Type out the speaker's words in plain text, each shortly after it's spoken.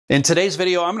In today's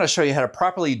video, I'm going to show you how to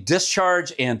properly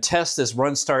discharge and test this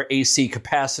Runstar AC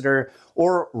capacitor,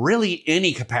 or really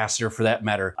any capacitor for that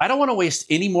matter. I don't want to waste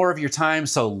any more of your time,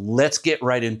 so let's get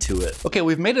right into it. Okay,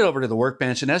 we've made it over to the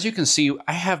workbench, and as you can see,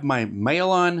 I have my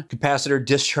Mayilon capacitor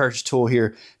discharge tool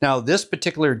here. Now, this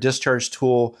particular discharge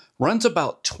tool runs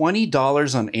about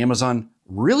 $20 on Amazon,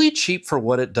 really cheap for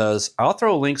what it does. I'll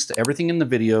throw links to everything in the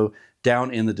video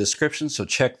down in the description, so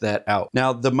check that out.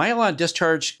 Now, the Mayilon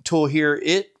discharge tool here,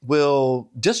 it will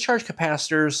discharge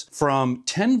capacitors from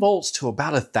 10 volts to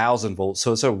about 1,000 volts.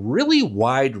 So it's a really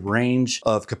wide range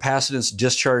of capacitance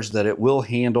discharge that it will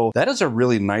handle. That is a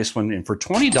really nice one. And for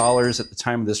 $20 at the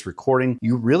time of this recording,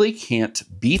 you really can't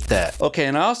beat that. Okay,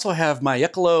 and I also have my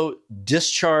electrolytic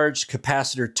discharge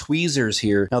capacitor tweezers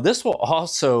here. Now, this will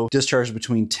also discharge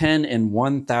between 10 and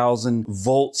 1,000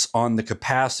 volts on the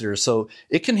capacitor. So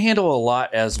it can handle a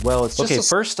lot as well. Okay,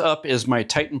 first up is my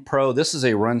Titan Pro. This is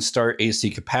a Runstar AC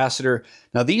capacitor.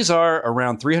 Now, these are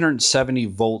around 370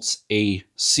 volts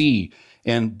AC,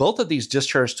 and both of these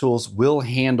discharge tools will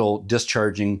handle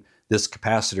discharging this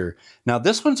capacitor. Now,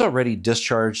 this one's already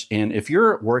discharged, and if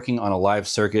you're working on a live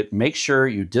circuit, make sure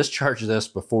you discharge this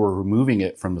before removing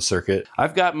it from the circuit.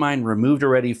 I've got mine removed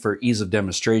already for ease of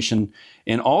demonstration,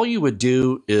 and all you would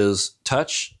do is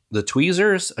touch the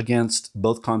tweezers against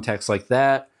both contacts like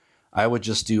that. I would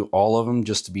just do all of them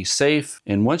just to be safe.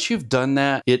 And once you've done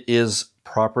that, it is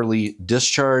properly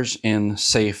discharged and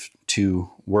safe to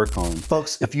work on.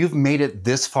 Folks, if you've made it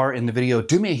this far in the video,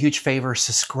 do me a huge favor,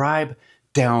 subscribe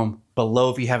down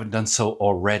below if you haven't done so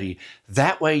already.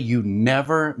 That way you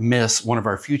never miss one of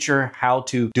our future how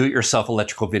to do-it-yourself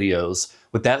electrical videos.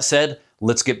 With that said,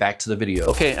 let's get back to the video.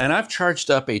 Okay, and I've charged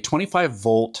up a 25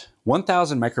 volt,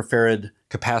 1000 microfarad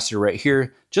capacitor right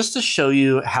here, just to show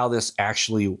you how this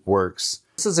actually works.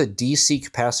 This is a DC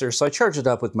capacitor, so I charge it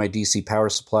up with my DC power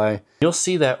supply. You'll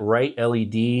see that right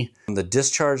LED on the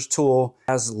discharge tool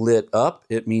has lit up.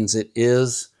 It means it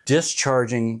is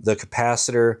discharging the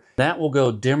capacitor. That will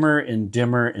go dimmer and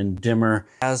dimmer and dimmer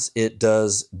as it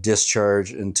does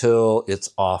discharge until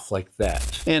it's off like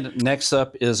that. And next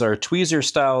up is our tweezer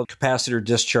style capacitor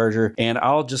discharger. And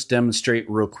I'll just demonstrate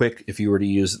real quick if you were to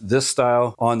use this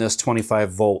style on this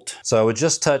 25 volt. So I would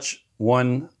just touch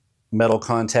one metal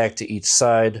contact to each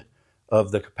side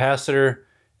of the capacitor,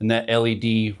 and that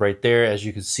LED right there, as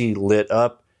you can see, lit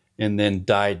up and then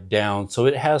died down. So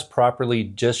it has properly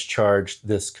discharged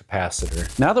this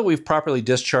capacitor. Now that we've properly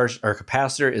discharged our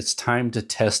capacitor, it's time to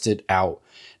test it out.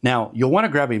 Now, you'll want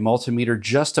to grab a multimeter.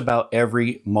 Just about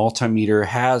every multimeter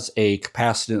has a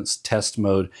capacitance test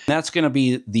mode. That's going to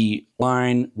be the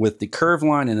line with the curved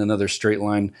line and another straight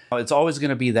line. It's always going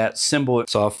to be that symbol.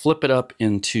 So I'll flip it up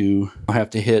into, I'll have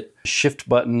to hit shift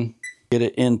button, get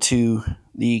it into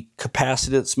the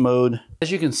capacitance mode.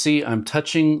 As you can see, I'm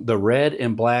touching the red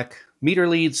and black meter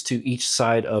leads to each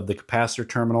side of the capacitor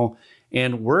terminal,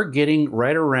 and we're getting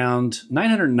right around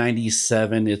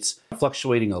 997. It's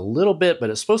fluctuating a little bit, but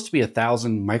it's supposed to be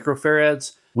 1,000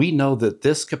 microfarads. We know that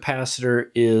this capacitor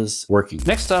is working.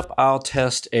 Next up, I'll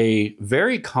test a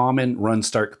very common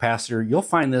Runstar capacitor. You'll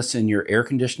find this in your air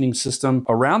conditioning system.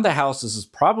 Around the house, this is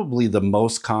probably the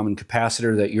most common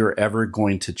capacitor that you're ever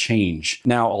going to change.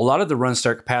 Now, a lot of the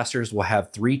Runstar capacitors will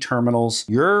have 3 terminals.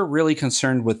 You're really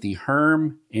concerned with the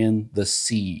HERM and the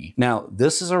C. Now,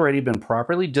 this has already been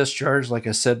properly discharged. Like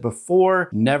I said before,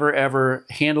 never ever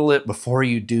handle it before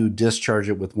you do discharge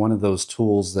it with one of those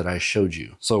tools that I showed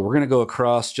you. So we're gonna go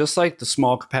across just like the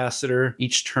small capacitor,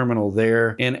 each terminal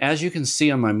there. And as you can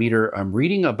see on my meter, I'm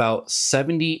reading about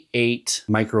 78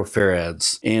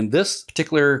 microfarads. And this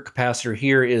particular capacitor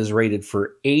here is rated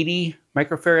for 80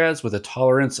 microfarads with a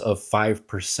tolerance of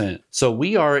 5%. So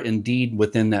we are indeed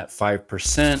within that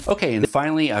 5%. Okay, and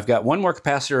finally, I've got one more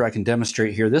capacitor I can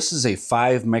demonstrate here. This is a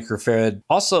 5 microfarad,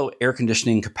 also air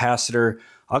conditioning capacitor.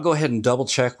 I'll go ahead and double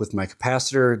check with my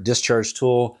capacitor discharge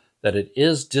tool that it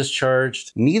is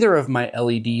discharged. Neither of my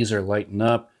LEDs are lighting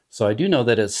up, so I do know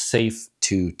that it's safe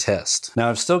to test. Now,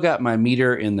 I've still got my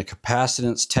meter in the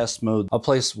capacitance test mode. I'll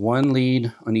place one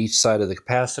lead on each side of the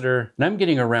capacitor, and I'm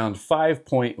getting around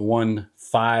 5.15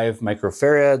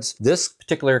 microfarads. This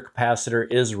particular capacitor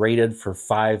is rated for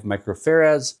 5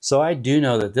 microfarads, so I do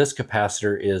know that this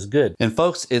capacitor is good. And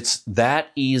folks, it's that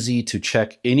easy to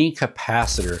check any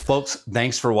capacitor. Folks,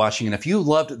 thanks for watching, and if you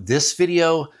loved this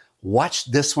video, watch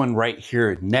this one right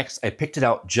here next. I picked it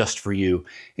out just for you.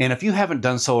 And if you haven't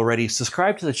done so already,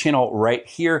 subscribe to the channel right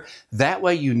here. That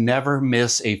way you never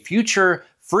miss a future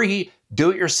free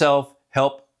do-it-yourself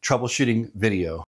help troubleshooting video.